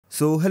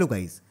So hello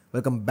guys,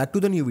 welcome back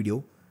to the new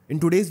video. In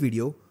today's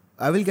video,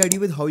 I will guide you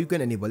with how you can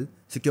enable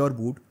secure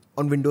boot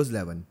on Windows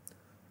 11.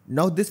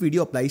 Now this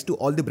video applies to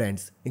all the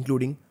brands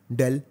including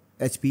Dell,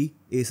 HP,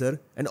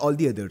 Acer and all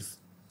the others.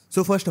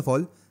 So first of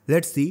all,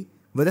 let's see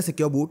whether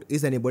secure boot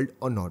is enabled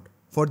or not.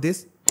 For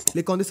this,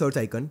 click on the search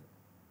icon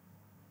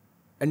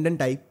and then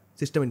type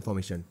system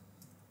information.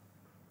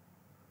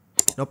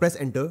 Now press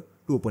enter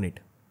to open it.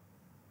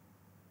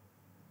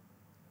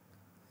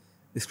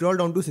 Scroll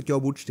down to secure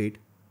boot state.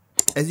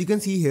 As you can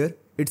see here,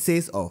 it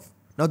says off.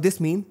 Now this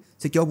means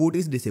secure boot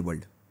is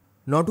disabled.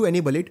 Now to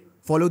enable it,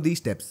 follow these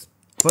steps.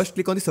 First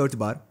click on the search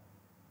bar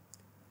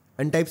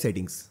and type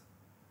settings.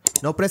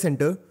 Now press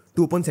enter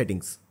to open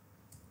settings.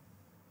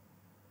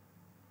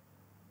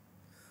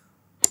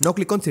 Now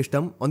click on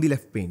system on the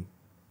left pane.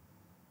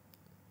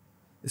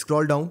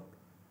 Scroll down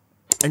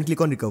and click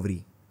on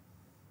recovery.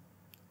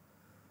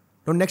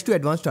 Now next to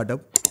advanced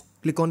startup,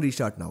 click on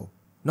restart now.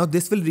 Now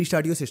this will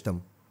restart your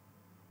system.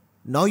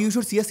 Now you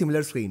should see a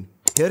similar screen.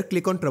 Here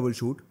click on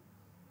troubleshoot.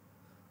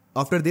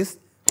 After this,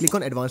 click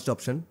on advanced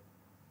option.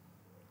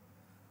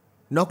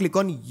 Now click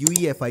on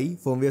UEFI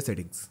firmware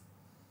settings.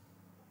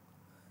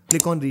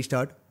 Click on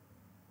restart.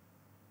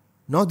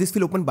 Now this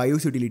will open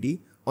BIOS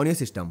utility on your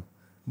system.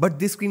 But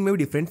this screen may be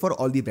different for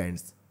all the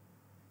brands.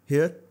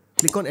 Here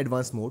click on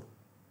advanced mode.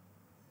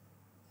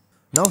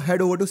 Now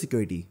head over to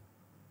security.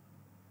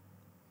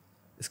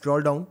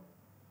 Scroll down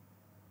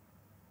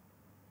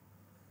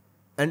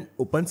and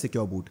open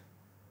secure boot.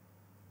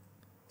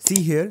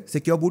 See here,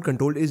 secure boot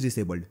control is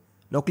disabled.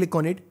 Now click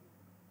on it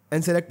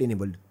and select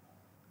enabled.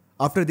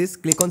 After this,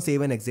 click on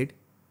save and exit.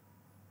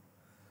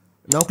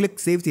 Now click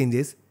save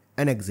changes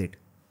and exit.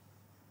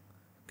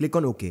 Click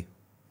on OK.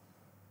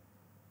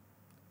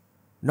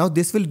 Now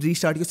this will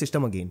restart your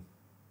system again.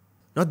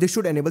 Now this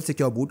should enable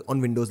secure boot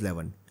on Windows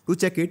 11. To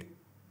check it,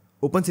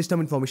 open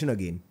system information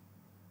again.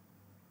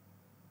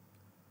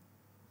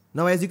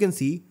 Now as you can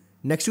see,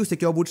 next to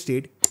secure boot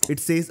state,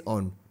 it says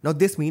on. Now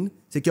this means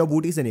secure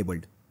boot is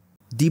enabled.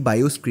 The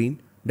BIOS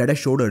screen that I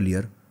showed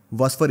earlier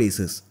was for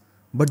Asus,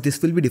 but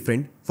this will be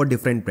different for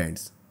different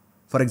brands.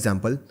 For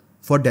example,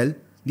 for Dell,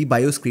 the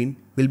BIOS screen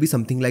will be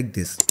something like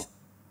this.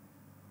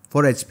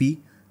 For HP,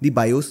 the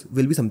BIOS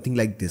will be something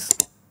like this.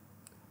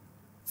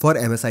 For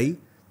MSI,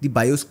 the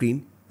BIOS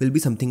screen will be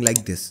something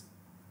like this.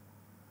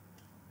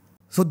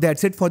 So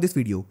that's it for this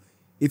video.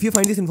 If you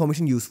find this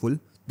information useful,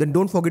 then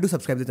don't forget to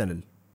subscribe the channel.